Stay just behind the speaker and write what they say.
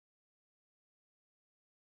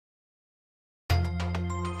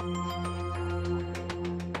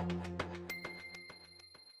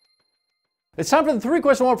It's time for the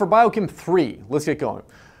 3-question one for Biochem 3. Let's get going.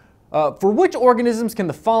 For which organisms can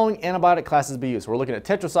the following antibiotic classes be used? We're looking at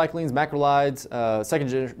tetracyclines, macrolides,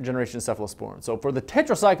 second-generation cephalosporins. So for the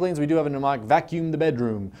tetracyclines, we do have a mnemonic, vacuum the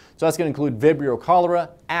bedroom. So that's going to include Vibrio cholera,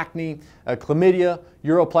 acne, chlamydia,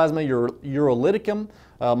 uroplasma urolyticum,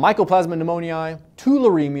 mycoplasma pneumoniae,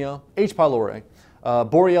 tularemia, H. pylori,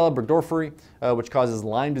 Borrelia burgdorferi, which causes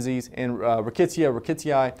Lyme disease, and Rickettsia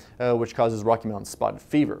rickettsii, which causes Rocky Mountain spotted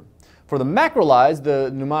fever. For the macrolides,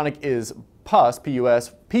 the mnemonic is PUS,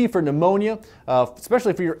 P-U-S, P for pneumonia,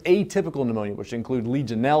 especially for your atypical pneumonia, which include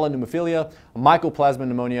Legionella pneumophilia, mycoplasma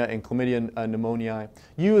pneumonia, and chlamydia pneumoniae.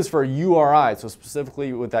 U is for URI, so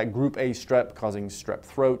specifically with that group A strep causing strep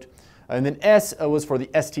throat. And then S was for the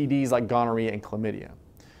STDs like gonorrhea and chlamydia.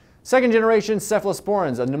 Second generation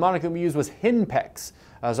cephalosporins, a mnemonic that we used was Hinpex.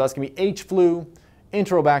 So that's going to be H. flu,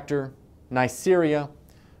 Enterobacter, Neisseria.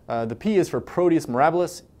 The P is for Proteus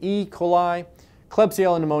mirabilis, E. coli,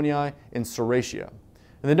 Klebsiella pneumoniae, and Serratia.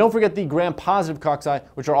 And then don't forget the gram-positive cocci,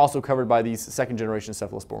 which are also covered by these second-generation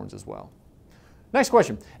cephalosporins as well. Next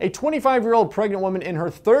question. A 25-year-old pregnant woman in her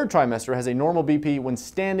 3rd trimester has a normal BP when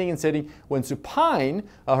standing and sitting. When supine,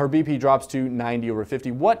 her BP drops to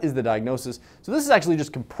 90/50. What is the diagnosis? So this is actually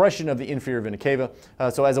just compression of the inferior vena cava.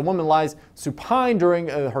 So as a woman lies supine during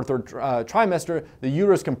her 3rd trimester, the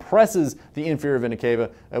uterus compresses the inferior vena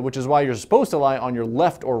cava, which is why you're supposed to lie on your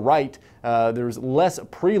left or right. There's less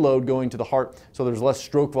preload going to the heart, so there's less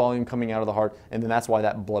stroke volume coming out of the heart, and then that's why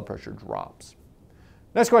that blood pressure drops.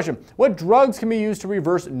 Next question. What drugs can be used to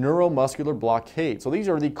reverse neuromuscular blockade? So these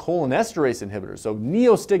are the cholinesterase inhibitors. So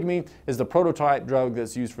neostigmine is the prototype drug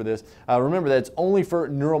that's used for this. Remember that it's only for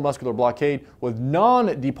neuromuscular blockade, with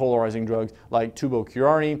non-depolarizing drugs like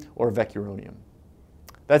tubocurarine or vecuronium.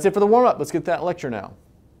 That's it for the warm-up. Let's get that lecture now.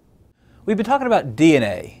 We've been talking about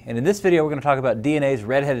DNA, and in this video we're going to talk about DNA's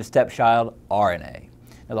redheaded stepchild, RNA.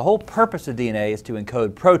 Now the whole purpose of DNA is to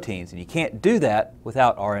encode proteins, and you can't do that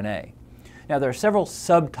without RNA. Now there are several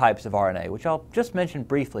subtypes of RNA, which I'll just mention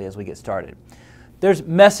briefly as we get started. There's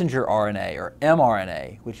messenger RNA, or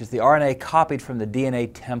mRNA, which is the RNA copied from the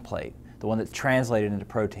DNA template, the one that's translated into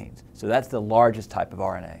proteins. So that's the largest type of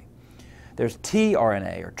RNA. There's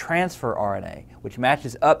tRNA, or transfer RNA, which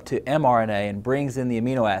matches up to mRNA and brings in the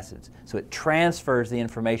amino acids. So it transfers the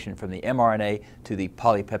information from the mRNA to the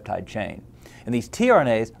polypeptide chain. And these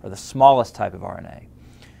tRNAs are the smallest type of RNA.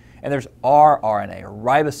 And there's rRNA, or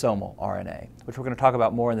ribosomal RNA, which we're going to talk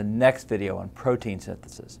about more in the next video on protein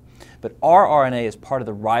synthesis. But rRNA is part of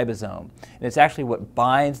the ribosome, and it's actually what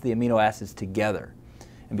binds the amino acids together.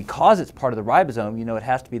 And because it's part of the ribosome, you know it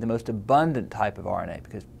has to be the most abundant type of RNA,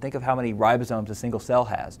 because think of how many ribosomes a single cell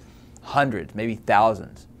has. Hundreds, maybe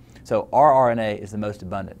thousands. So rRNA is the most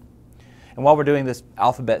abundant. And while we're doing this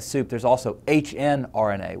alphabet soup, there's also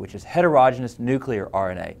hnRNA, which is heterogeneous nuclear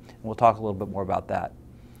RNA. And we'll talk a little bit more about that.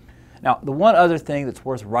 Now, the one other thing that's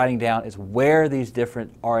worth writing down is where these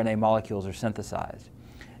different RNA molecules are synthesized.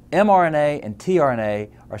 mRNA and tRNA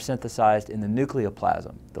are synthesized in the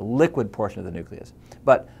nucleoplasm, the liquid portion of the nucleus.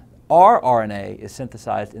 But rRNA is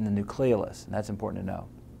synthesized in the nucleolus, and that's important to know.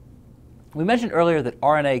 We mentioned earlier that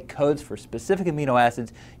RNA codes for specific amino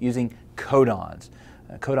acids using codons.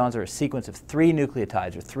 Codons are a sequence of 3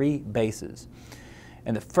 nucleotides, or 3 bases.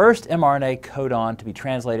 And the first mRNA codon to be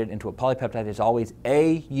translated into a polypeptide is always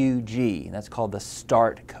AUG, and that's called the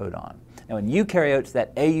start codon. Now in eukaryotes,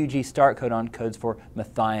 that AUG start codon codes for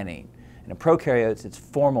methionine. And in prokaryotes, it's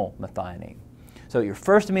formal methionine. So your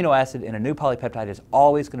first amino acid in a new polypeptide is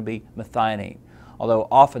always going to be methionine, although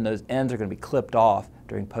often those ends are going to be clipped off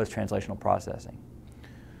during post-translational processing.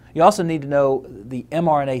 You also need to know the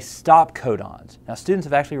mRNA stop codons. Now students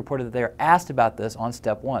have actually reported that they are asked about this on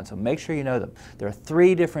step 1, so make sure you know them. There are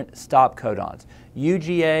 3 different stop codons,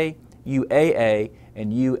 UGA, UAA,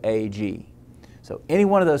 and UAG. So any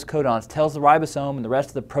one of those codons tells the ribosome and the rest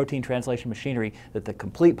of the protein translation machinery that the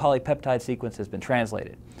complete polypeptide sequence has been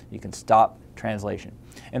translated. You can stop translation.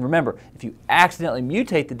 And remember, if you accidentally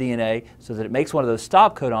mutate the DNA so that it makes one of those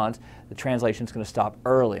stop codons, the translation is going to stop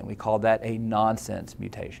early, and we call that a nonsense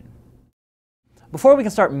mutation. Before we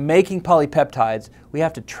can start making polypeptides, we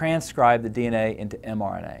have to transcribe the DNA into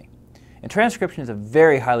mRNA. And transcription is a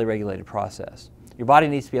very highly regulated process. Your body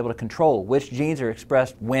needs to be able to control which genes are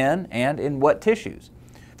expressed when and in what tissues.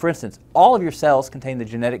 For instance, all of your cells contain the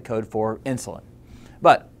genetic code for insulin.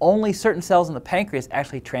 But only certain cells in the pancreas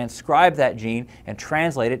actually transcribe that gene and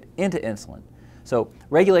translate it into insulin. So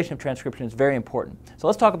regulation of transcription is very important. So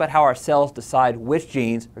let's talk about how our cells decide which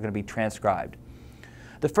genes are going to be transcribed.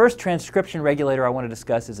 The first transcription regulator I want to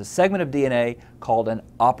discuss is a segment of DNA called an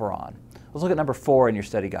operon. Let's look at number 4 in your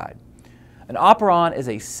study guide. An operon is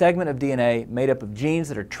a segment of DNA made up of genes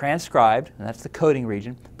that are transcribed, and that's the coding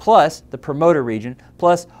region, plus the promoter region,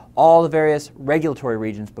 plus all the various regulatory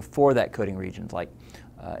regions before that coding region, like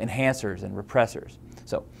enhancers and repressors.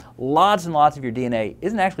 So lots and lots of your DNA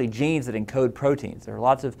isn't actually genes that encode proteins. There are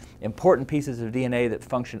lots of important pieces of DNA that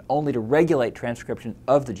function only to regulate transcription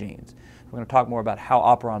of the genes. We're going to talk more about how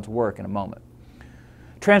operons work in a moment.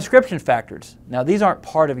 Transcription factors. Now these aren't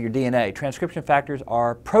part of your DNA. Transcription factors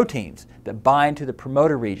are proteins that bind to the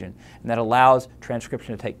promoter region and that allows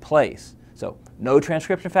transcription to take place. So no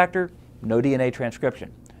transcription factor, no DNA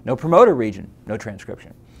transcription. No promoter region, no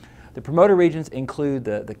transcription. The promoter regions include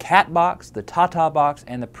the cat box, the tata box,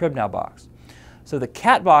 and the pribnow box. So the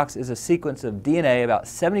cat box is a sequence of DNA about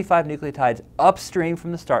 75 nucleotides upstream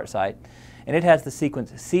from the start site, and it has the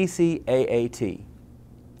sequence CCAAT.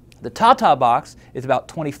 The tata box is about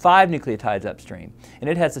 25 nucleotides upstream, and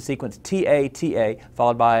it has the sequence TATA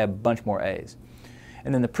followed by a bunch more A's.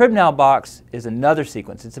 And then the pribnow box is another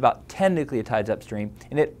sequence. It's about 10 nucleotides upstream,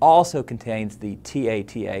 and it also contains the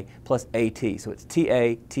TATA plus AT, so it's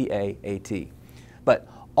TATAAT. But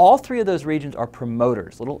all three of those regions are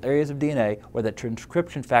promoters, little areas of DNA where the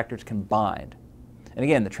transcription factors can bind. And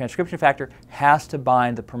again, the transcription factor has to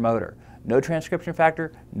bind the promoter. No transcription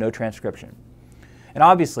factor, no transcription. And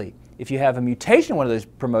obviously, if you have a mutation in one of those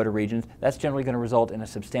promoter regions, that's generally going to result in a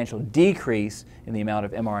substantial decrease in the amount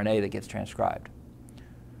of mRNA that gets transcribed.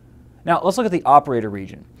 Now, let's look at the operator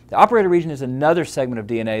region. The operator region is another segment of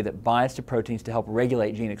DNA that binds to proteins to help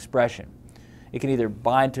regulate gene expression. It can either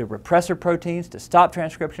bind to repressor proteins to stop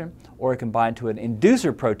transcription, or it can bind to an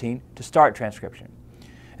inducer protein to start transcription.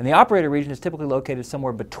 And the operator region is typically located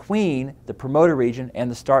somewhere between the promoter region and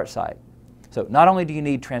the start site. So not only do you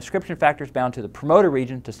need transcription factors bound to the promoter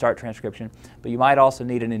region to start transcription, but you might also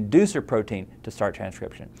need an inducer protein to start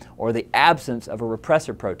transcription, or the absence of a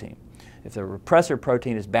repressor protein. If the repressor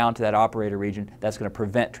protein is bound to that operator region, that's going to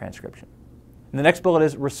prevent transcription. And the next bullet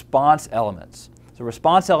is response elements. So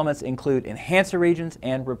response elements include enhancer regions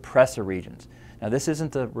and repressor regions. Now this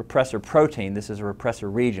isn't the repressor protein, this is a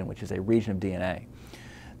repressor region, which is a region of DNA.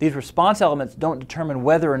 These response elements don't determine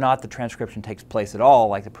whether or not the transcription takes place at all,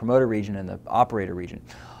 like the promoter region and the operator region.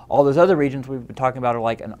 All those other regions we've been talking about are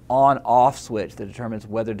like an on-off switch that determines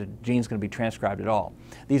whether the gene is going to be transcribed at all.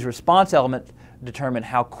 These response elements determine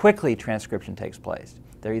how quickly transcription takes place.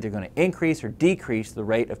 They're either going to increase or decrease the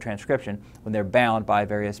rate of transcription when they're bound by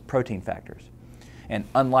various protein factors. And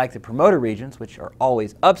unlike the promoter regions, which are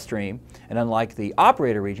always upstream, and unlike the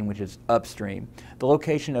operator region, which is upstream, the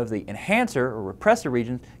location of the enhancer or repressor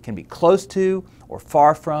region can be close to, or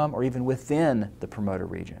far from, or even within the promoter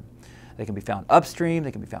region. They can be found upstream,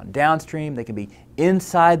 they can be found downstream, they can be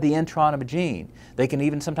inside the intron of a gene. They can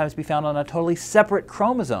even sometimes be found on a totally separate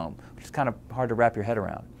chromosome, which is kind of hard to wrap your head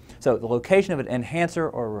around. So the location of an enhancer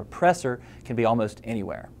or a repressor can be almost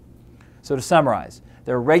anywhere. So to summarize,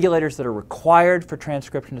 there are regulators that are required for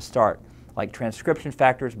transcription to start, like transcription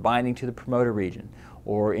factors binding to the promoter region,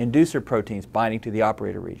 or inducer proteins binding to the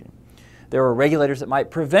operator region. There are regulators that might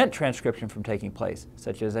prevent transcription from taking place,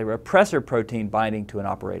 such as a repressor protein binding to an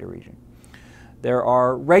operator region. There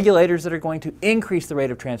are regulators that are going to increase the rate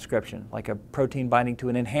of transcription, like a protein binding to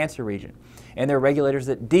an enhancer region. And there are regulators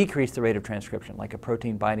that decrease the rate of transcription, like a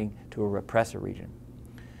protein binding to a repressor region.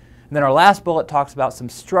 And then our last bullet talks about some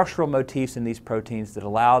structural motifs in these proteins that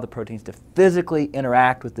allow the proteins to physically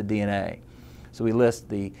interact with the DNA. So we list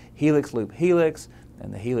the helix loop helix,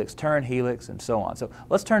 and the helix turn helix, and so on. So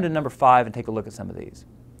let's turn to number 5 and take a look at some of these.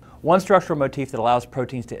 One structural motif that allows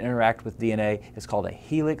proteins to interact with DNA is called a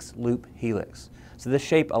helix loop helix. So this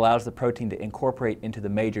shape allows the protein to incorporate into the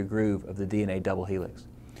major groove of the DNA double helix.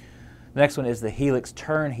 The next one is the helix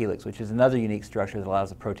turn helix, which is another unique structure that allows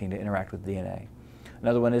the protein to interact with DNA.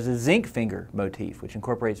 Another one is a zinc finger motif, which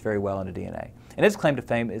incorporates very well into DNA. And its claim to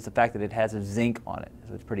fame is the fact that it has a zinc on it,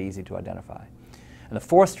 so it's pretty easy to identify. And the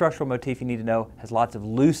fourth structural motif you need to know has lots of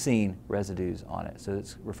leucine residues on it, so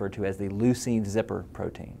it's referred to as the leucine zipper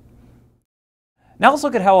protein. Now let's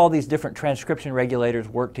look at how all these different transcription regulators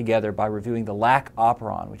work together by reviewing the lac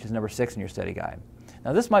operon, which is number 6 in your study guide.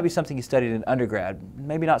 Now this might be something you studied in undergrad,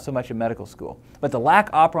 maybe not so much in medical school, but the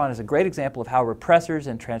lac operon is a great example of how repressors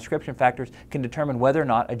and transcription factors can determine whether or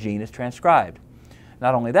not a gene is transcribed.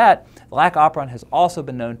 Not only that, the lac operon has also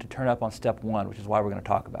been known to turn up on step 1, which is why we're going to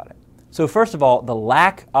talk about it. So first of all, the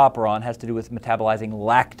lac operon has to do with metabolizing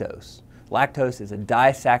lactose. Lactose is a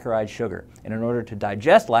disaccharide sugar, and in order to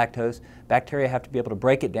digest lactose, bacteria have to be able to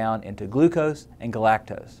break it down into glucose and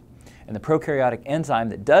galactose. And the prokaryotic enzyme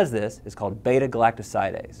that does this is called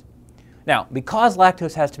beta-galactosidase. Now, because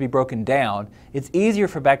lactose has to be broken down, it's easier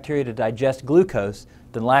for bacteria to digest glucose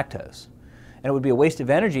than lactose. And it would be a waste of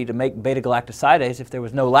energy to make beta-galactosidase if there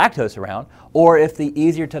was no lactose around, or if the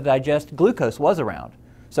easier to digest glucose was around.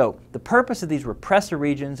 So the purpose of these repressor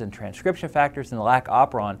regions and transcription factors in the lac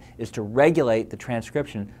operon is to regulate the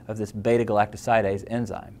transcription of this beta-galactosidase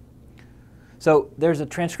enzyme. So there's a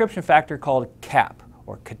transcription factor called CAP,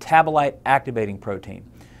 or catabolite activating protein,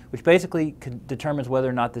 which basically determines whether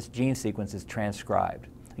or not this gene sequence is transcribed.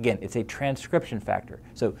 Again, it's a transcription factor,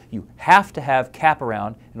 so you have to have CAP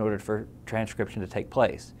around in order for transcription to take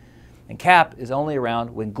place. And CAP is only around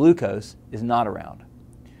when glucose is not around.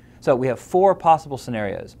 So we have 4 possible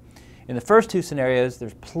scenarios. In the first 2 scenarios,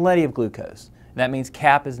 there's plenty of glucose, and that means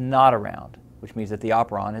CAP is not around, which means that the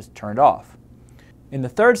operon is turned off. In the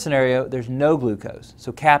third scenario, there's no glucose,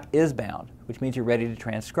 so CAP is bound, which means you're ready to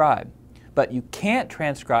transcribe. But you can't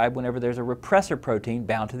transcribe whenever there's a repressor protein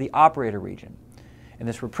bound to the operator region. And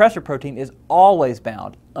this repressor protein is always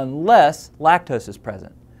bound unless lactose is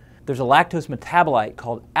present. There's a lactose metabolite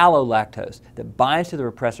called allolactose that binds to the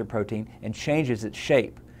repressor protein and changes its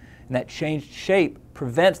shape. And that changed shape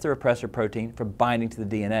prevents the repressor protein from binding to the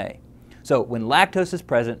DNA. So when lactose is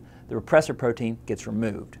present, the repressor protein gets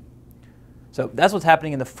removed. So that's what's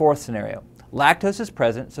happening in the fourth scenario. Lactose is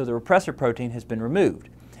present, so the repressor protein has been removed.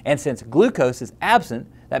 And since glucose is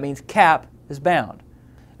absent, that means CAP is bound.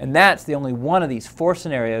 And that's the only one of these 4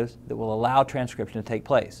 scenarios that will allow transcription to take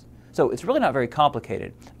place. So it's really not very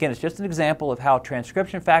complicated. Again, it's just an example of how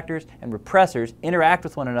transcription factors and repressors interact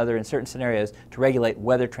with one another in certain scenarios to regulate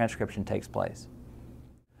whether transcription takes place.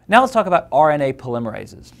 Now let's talk about RNA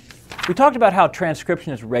polymerases. We talked about how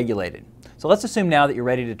transcription is regulated. So let's assume now that you're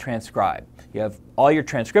ready to transcribe. You have all your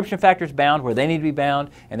transcription factors bound where they need to be bound,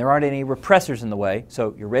 and there aren't any repressors in the way,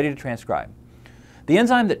 so you're ready to transcribe. The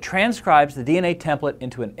enzyme that transcribes the DNA template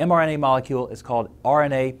into an mRNA molecule is called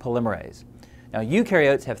RNA polymerase. Now,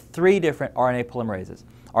 eukaryotes have 3 different RNA polymerases: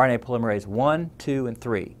 RNA polymerase 1, 2, and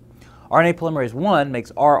 3. RNA polymerase 1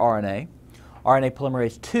 makes rRNA, RNA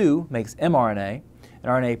polymerase 2 makes mRNA,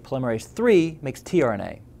 and RNA polymerase 3 makes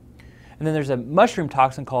tRNA. And then there's a mushroom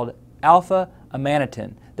toxin called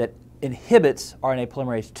alpha-amanitin that inhibits RNA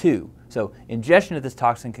polymerase 2. So ingestion of this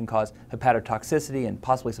toxin can cause hepatotoxicity and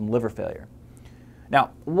possibly some liver failure.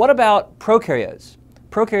 Now, what about prokaryotes?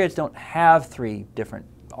 Prokaryotes don't have 3 different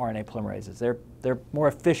RNA polymerases. They're more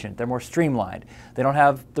efficient, they're more streamlined. They don't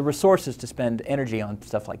have the resources to spend energy on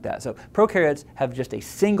stuff like that. So prokaryotes have just a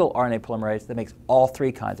single RNA polymerase that makes all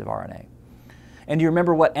 3 kinds of RNA. And do you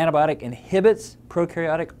remember what antibiotic inhibits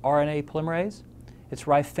prokaryotic RNA polymerase? It's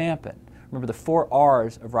rifampin. Remember the 4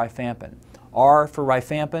 R's of rifampin. R for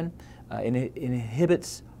rifampin, it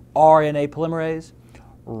inhibits RNA polymerase.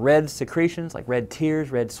 Red secretions like red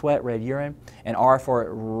tears, red sweat, red urine, and R for it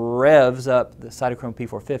revs up the cytochrome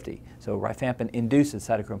P450. So rifampin induces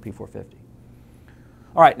cytochrome P450.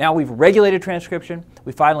 All right, now we've regulated transcription.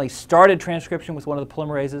 We finally started transcription with one of the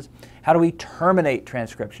polymerases. How do we terminate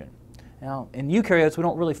transcription? Now, in eukaryotes, we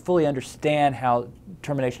don't really fully understand how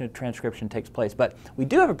termination of transcription takes place, but we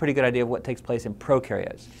do have a pretty good idea of what takes place in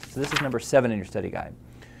prokaryotes. So this is number 7 in your study guide.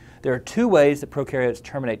 There are 2 ways that prokaryotes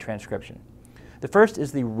terminate transcription. The first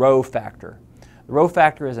is the Rho factor. The Rho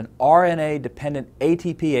factor is an RNA-dependent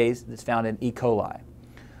ATPase that's found in E. coli.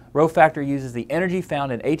 Rho factor uses the energy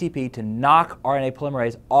found in ATP to knock RNA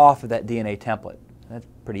polymerase off of that DNA template. That's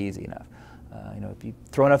pretty easy enough. If you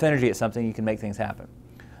throw enough energy at something, you can make things happen.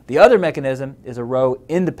 The other mechanism is a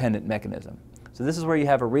Rho-independent mechanism. So this is where you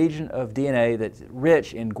have a region of DNA that's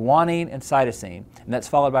rich in guanine and cytosine, and that's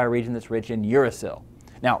followed by a region that's rich in uracil.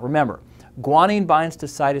 Now remember, guanine binds to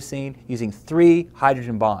cytosine using 3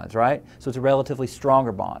 hydrogen bonds, right? So it's a relatively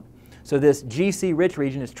stronger bond. So this GC-rich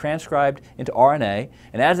region is transcribed into RNA,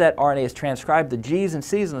 and as that RNA is transcribed, the Gs and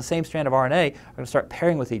Cs on the same strand of RNA are going to start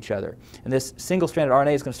pairing with each other. And this single-stranded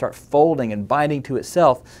RNA is going to start folding and binding to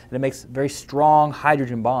itself, and it makes very strong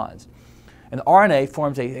hydrogen bonds. And the RNA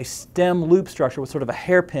forms a stem loop structure with sort of a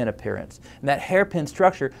hairpin appearance. And that hairpin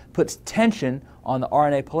structure puts tension on the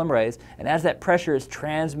RNA polymerase, and as that pressure is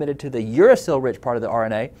transmitted to the uracil-rich part of the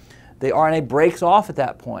RNA breaks off at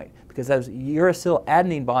that point because those uracil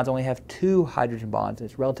adenine bonds only have 2 hydrogen bonds, and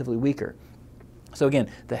it's relatively weaker. So again,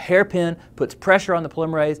 the hairpin puts pressure on the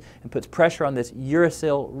polymerase and puts pressure on this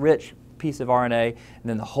uracil-rich piece of RNA, and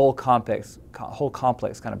then the whole complex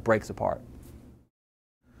kind of breaks apart.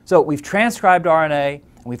 So we've transcribed RNA,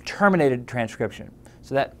 and we've terminated transcription.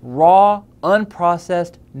 So that raw,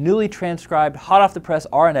 unprocessed, newly transcribed, hot-off-the-press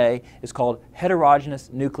RNA is called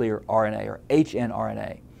heterogeneous nuclear RNA, or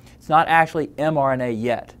hnRNA. It's not actually mRNA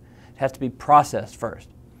yet. It has to be processed first.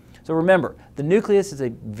 So remember, the nucleus is a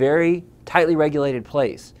very tightly regulated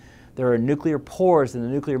place. there are nuclear pores in the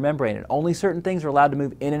nuclear membrane, and only certain things are allowed to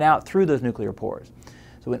move in and out through those nuclear pores.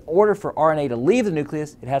 So in order for RNA to leave the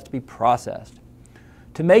nucleus, it has to be processed.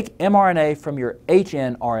 To make mRNA from your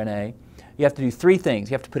hnRNA, you have to do three things.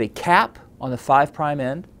 You have to put a cap on the 5'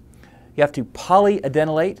 end, you have to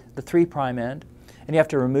polyadenylate the 3' end, and you have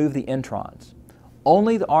to remove the introns.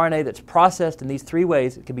 Only the RNA that's processed in these three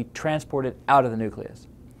ways can be transported out of the nucleus.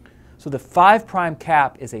 So the 5'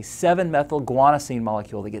 cap is a 7-methylguanosine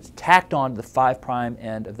molecule that gets tacked on to the 5'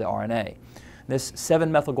 end of the RNA. This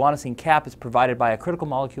 7-methylguanosine cap is provided by a critical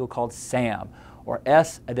molecule called SAM, or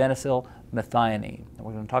S-adenosyl methionine. And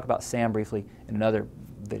we're going to talk about SAM briefly in another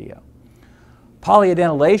video.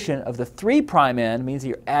 Polyadenylation of the 3' end means that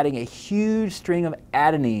you're adding a huge string of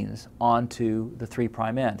adenines onto the 3'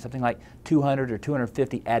 end, something like 200 or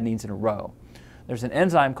 250 adenines in a row. There's an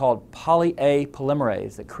enzyme called poly-A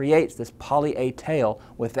polymerase that creates this poly-A tail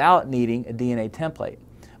without needing a DNA template.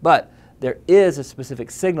 But there is a specific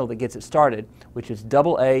signal that gets it started, which is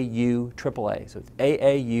AAU AAA. So it's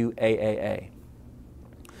AAU AAA.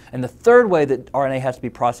 And the third way that RNA has to be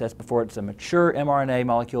processed before it's a mature mRNA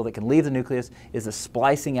molecule that can leave the nucleus is the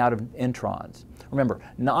splicing out of introns. Remember,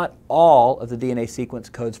 not all of the DNA sequence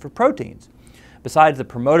codes for proteins. Besides the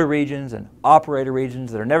promoter regions and operator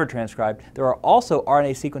regions that are never transcribed, there are also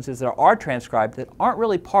RNA sequences that are transcribed that aren't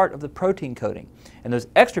really part of the protein coding. And those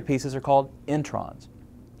extra pieces are called introns.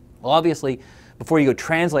 Well, obviously, before you go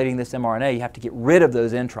translating this mRNA, you have to get rid of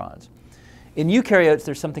those introns. In eukaryotes,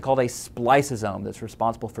 there's something called a spliceosome that's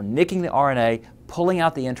responsible for nicking the RNA, pulling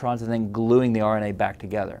out the introns, and then gluing the RNA back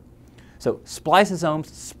together. So spliceosomes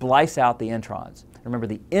splice out the introns. Remember,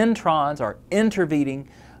 the introns are intervening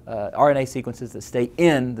RNA sequences that stay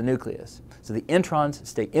in the nucleus. So the introns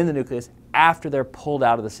stay in the nucleus after they're pulled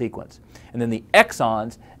out of the sequence. And then the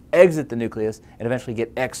exons exit the nucleus and eventually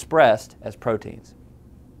get expressed as proteins.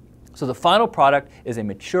 So the final product is a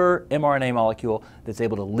mature mRNA molecule that's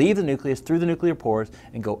able to leave the nucleus through the nuclear pores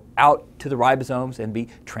and go out to the ribosomes and be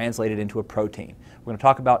translated into a protein. We're going to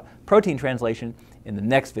talk about protein translation in the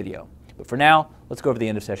next video. But for now, let's go over the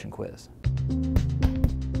end of session quiz.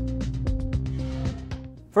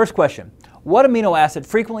 First question, what amino acid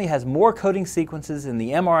frequently has more coding sequences in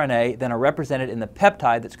the mRNA than are represented in the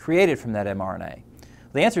peptide that's created from that mRNA?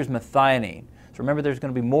 Well, the answer is methionine. So remember, there's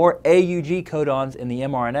going to be more AUG codons in the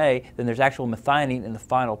mRNA than there's actual methionine in the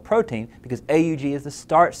final protein, because AUG is the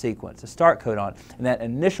start sequence, the start codon, and that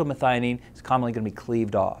initial methionine is commonly going to be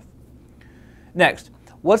cleaved off. Next,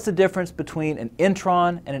 what's the difference between an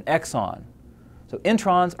intron and an exon? So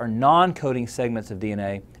introns are non-coding segments of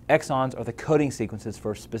DNA. Exons are the coding sequences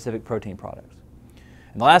for specific protein products.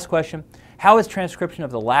 And the last question, how is transcription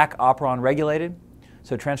of the LAC operon regulated?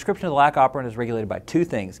 So transcription of the LAC operon is regulated by two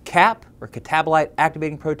things, CAP, or catabolite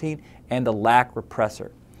activating protein, and the LAC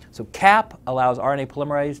repressor. So CAP allows RNA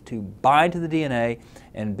polymerase to bind to the DNA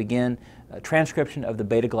and begin transcription of the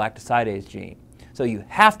beta-galactosidase gene. So you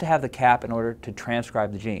have to have the CAP in order to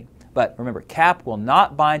transcribe the gene. But remember, CAP will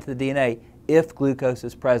not bind to the DNA if glucose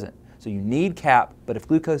is present. So you need CAP, but if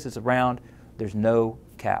glucose is around, there's no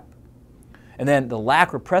CAP. And then the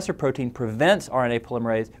LAC repressor protein prevents RNA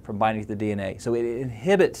polymerase from binding to the DNA. So it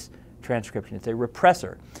inhibits transcription. It's a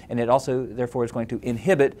repressor. And it also, therefore, is going to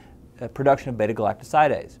inhibit production of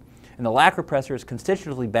beta-galactosidase. And the LAC repressor is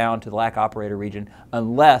constitutively bound to the LAC operator region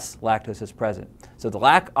unless lactose is present. So the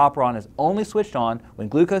LAC operon is only switched on when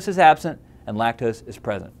glucose is absent and lactose is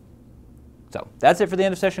present. So that's it for the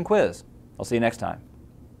end of session quiz. I'll see you next time.